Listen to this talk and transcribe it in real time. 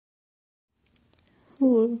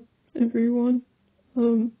Hello, everyone.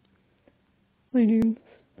 My name's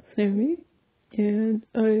Sammy, and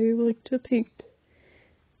I like to paint.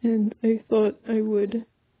 And I thought I would,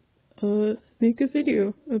 make a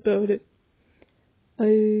video about it.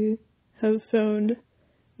 I have found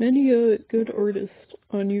many a good artist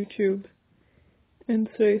on YouTube, and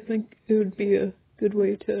so I think it would be a good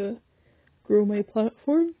way to grow my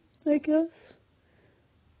platform, I guess.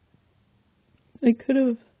 I could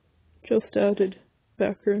have just added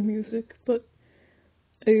background music, but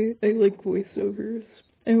I like voiceovers.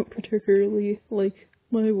 I don't particularly like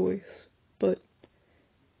my voice, but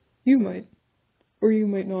you might. Or you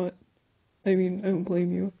might not. I mean, I don't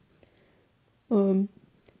blame you.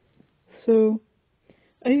 So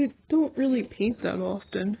I don't really paint that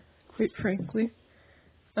often, quite frankly.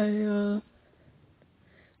 This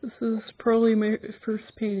is probably my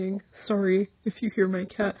first painting. Sorry if you hear my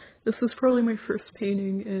cat. This is probably my first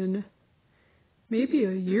painting in maybe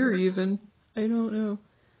a year even. I don't know.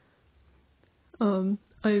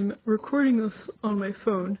 I'm recording this on my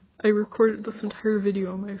phone. I recorded this entire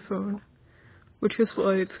video on my phone, which is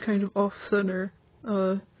why it's kind of off-center.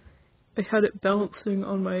 I had it balancing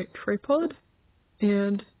on my tripod,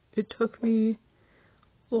 and it took me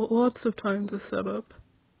lots of time to set up.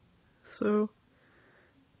 So,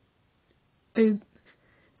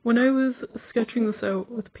 when I was sketching this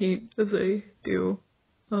out with paint, as I do,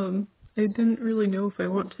 I didn't really know if I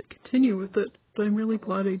wanted to continue with it, but I'm really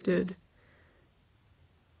glad I did.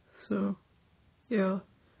 So, yeah.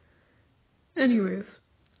 Anyways,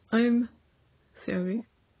 I'm Sammy,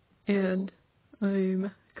 and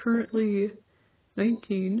I'm currently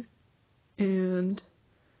 19, and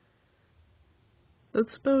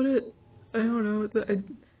that's about it. I don't know, I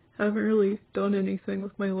haven't really done anything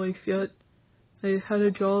with my life yet. I had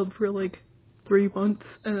a job for like 3 months,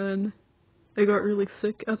 and then I got really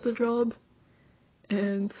sick at the job,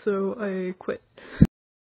 and so I quit.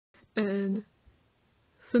 And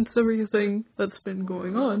since everything that's been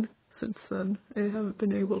going on since then, I haven't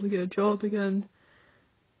been able to get a job again.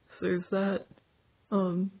 So there's that.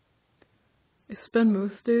 I spend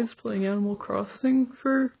most days playing Animal Crossing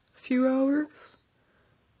for a few hours.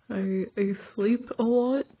 I sleep a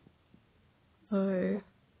lot. I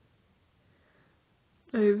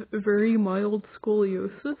have a very mild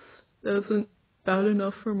scoliosis that isn't bad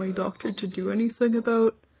enough for my doctor to do anything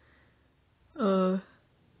about. I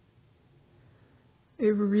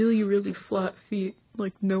have really, really flat feet,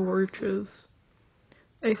 like no arches.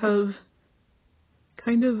 I have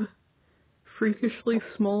kind of freakishly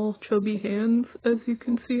small, chubby hands, as you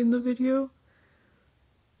can see in the video.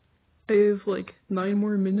 I have like 9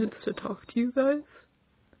 more minutes to talk to you guys,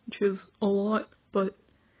 which is a lot, but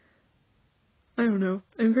I don't know.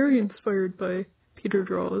 I'm very inspired by Peter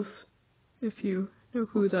Draws, if you know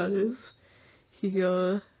who that is. He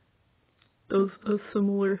does a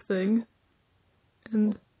similar thing,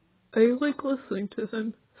 and I like listening to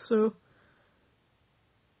him, so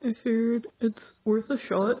I figured it's worth a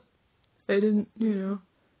shot. I didn't,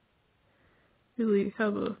 really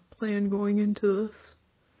have a plan going into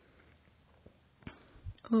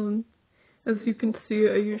this. As you can see,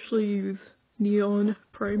 I usually use neon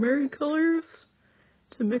primary colors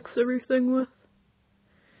to mix everything with.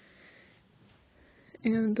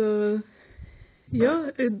 And, yeah,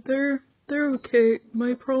 they're okay.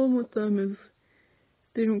 My problem with them is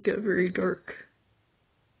they don't get very dark.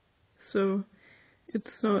 So, it's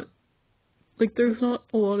not, like, there's not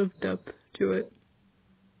a lot of depth to it.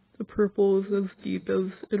 The purple is as deep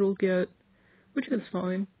as it'll get, which is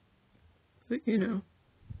fine. But, yeah,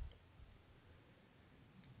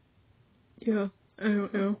 I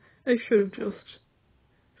don't know. I should have just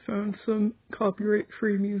found some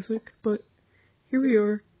copyright-free music, but here we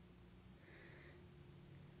are.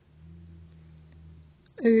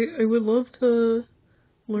 I would love to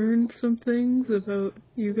learn some things about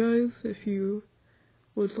you guys if you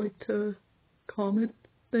would like to comment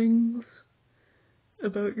things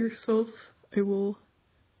about yourself. I will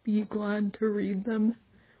be glad to read them.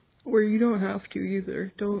 Or you don't have to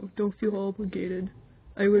either. Don't feel obligated.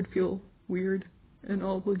 I would feel weird and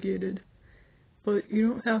obligated. But you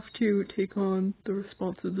don't have to take on the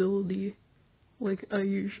responsibility like I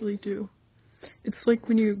usually do. It's like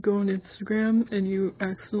when you go on Instagram and you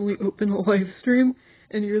accidentally open a live stream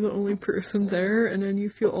and you're the only person there and then you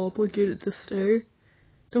feel obligated to stay.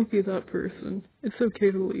 Don't be that person. It's okay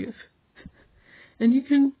to leave. And you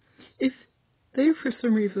can, if they for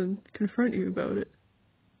some reason confront you about it,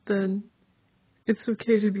 then it's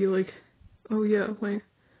okay to be like, oh yeah, my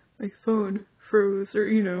phone froze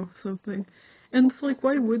or, something. And it's like,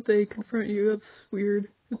 why would they confront you? That's weird.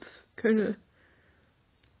 It's kind of,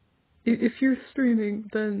 if you're streaming,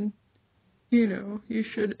 then, you know, you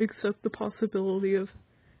should accept the possibility of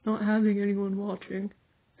not having anyone watching.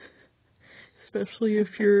 Especially if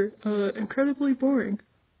you're, incredibly boring.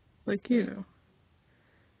 Like, you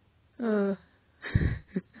know.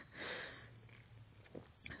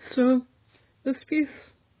 So, this piece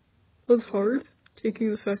was hard,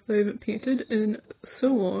 taking the fact that I haven't painted in so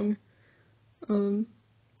long.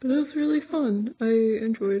 But it was really fun. I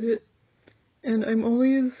enjoyed it. And I'm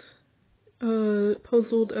always,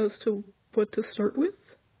 puzzled as to what to start with.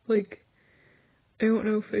 Like, I don't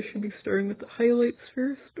know if I should be starting with the highlights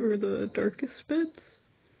first or the darkest bits.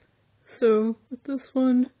 So, with this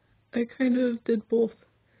one, I kind of did both.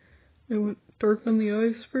 I went dark on the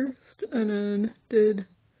eyes first, and then did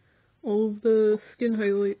all of the skin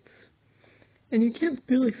highlights. And you can't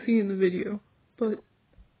really see in the video, but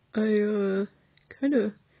I, kind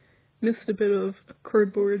of missed a bit of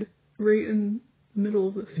cardboard right in the middle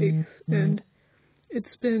of the face, and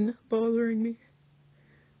it's been bothering me.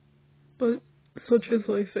 But such is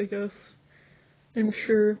life, I guess. I'm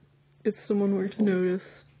sure if someone were to notice,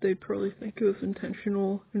 they'd probably think it was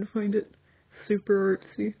intentional and find it super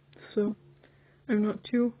artsy, so I'm not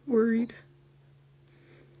too worried.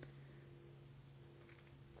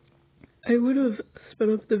 I would have sped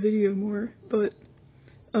up the video more, but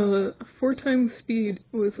 4 times speed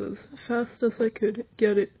was as fast as I could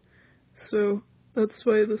get it, so that's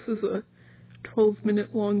why this is a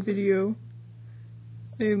 12-minute long video.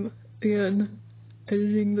 I'm, again,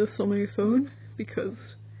 editing this on my phone because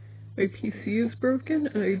my PC is broken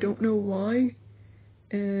and I don't know why,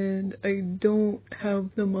 and I don't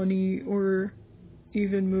have the money or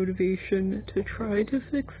even motivation to try to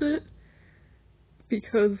fix it,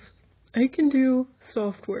 because I can do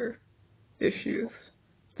software issues,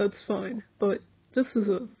 that's fine, but this is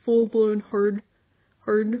a full-blown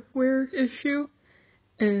hardware issue,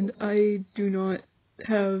 and I do not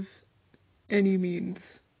have any means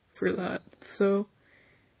for that. So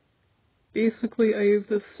basically I have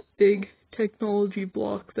this big technology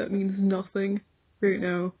block that means nothing right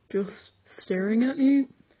now, just staring at me,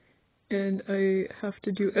 and I have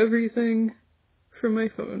to do everything from my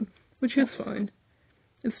phone, which is fine.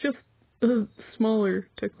 It's just a smaller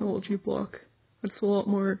technology block. It's a lot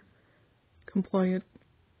more compliant.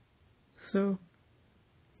 So,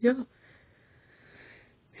 yeah.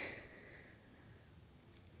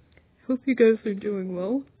 Hope you guys are doing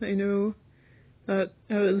well. I know that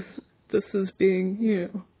as this is being, you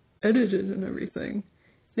know, edited and everything,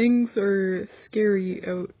 things are scary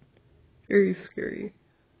out. Very scary.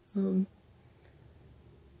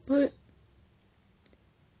 But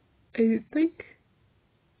I think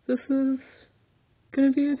this is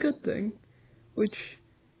gonna be a good thing, which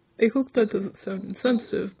I hope that doesn't sound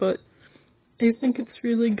insensitive, but I think it's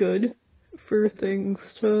really good for things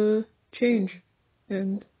to change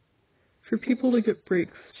and for people to get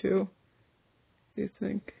breaks too, I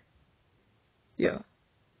think. Yeah.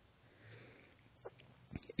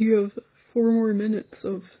 You have 4 more minutes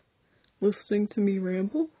of listening to me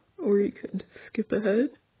ramble, or you could skip ahead,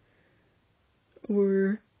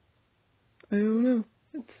 or I don't know.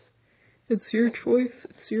 It's your choice,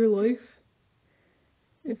 it's your life,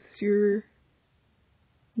 it's your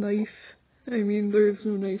knife. I mean, there's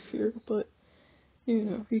no knife here, but, you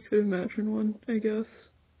know, you could imagine one, I guess.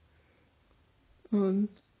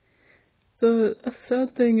 The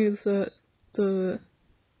sad thing is that the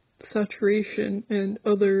saturation and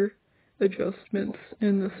other adjustments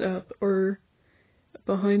in this app are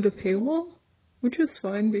behind a paywall, which is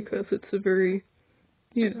fine because it's a very,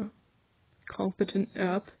 you know, competent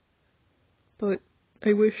app, but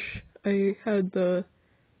I wish I had the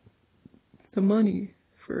money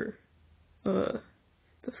for the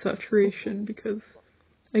saturation, because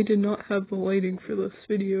I did not have the lighting for this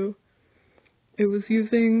video. I was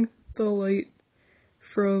using the light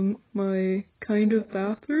from my kind of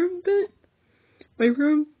bathroom bit. My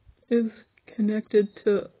room is connected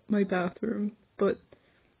to my bathroom, but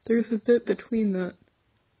there's a bit between that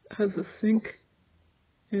has a sink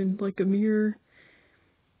and like a mirror,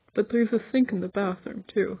 but there's a sink in the bathroom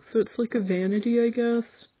too, so it's like a vanity, I guess.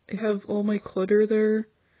 I have all my clutter there.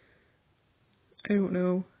 I don't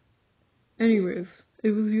know. Anyways, I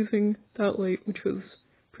was using that light, which was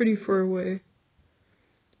pretty far away,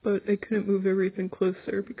 but I couldn't move everything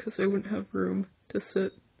closer because I wouldn't have room to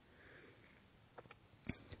sit.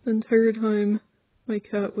 The entire time, my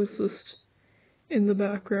cat was just in the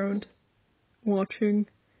background, watching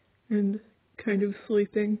and kind of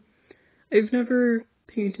sleeping. I've never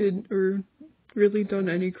painted or really done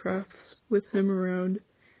any crafts with him around.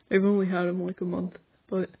 I've only had him like a month,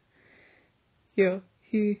 but yeah,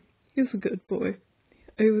 he's a good boy.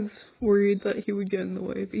 I was worried that he would get in the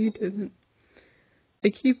way, but he didn't. I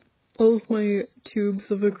keep all of my tubes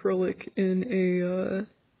of acrylic in a,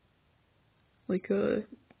 like a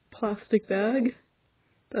plastic bag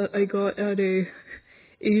that I got at a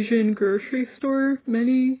Asian grocery store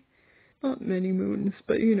not many moons,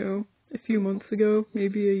 but you know, a few months ago,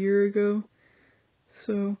 maybe a year ago.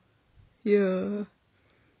 So, yeah,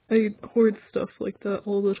 I hoard stuff like that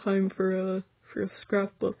all the time for a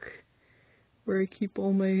scrapbook where I keep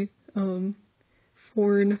all my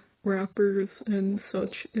foreign wrappers and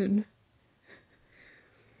such in.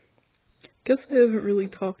 Guess I haven't really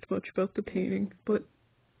talked much about the painting, but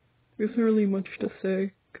there isn't really much to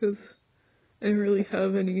say because I didn't really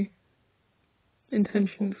have any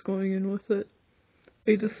intentions going in with it.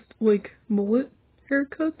 I just like mullet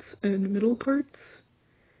haircuts and middle parts,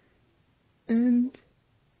 and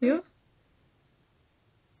yeah,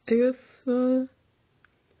 I guess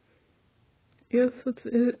that's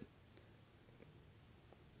it.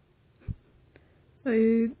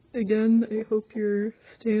 I hope you're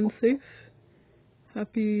staying safe,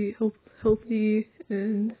 happy, healthy,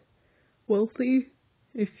 and wealthy,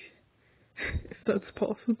 if that's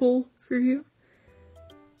possible for you.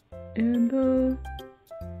 And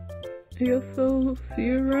I guess I'll see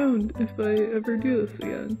you around if I ever do this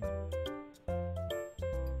again.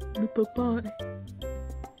 Bye-bye.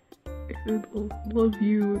 I love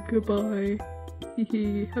you. Goodbye.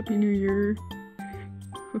 Happy New Year.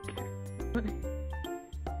 Okay. Bye.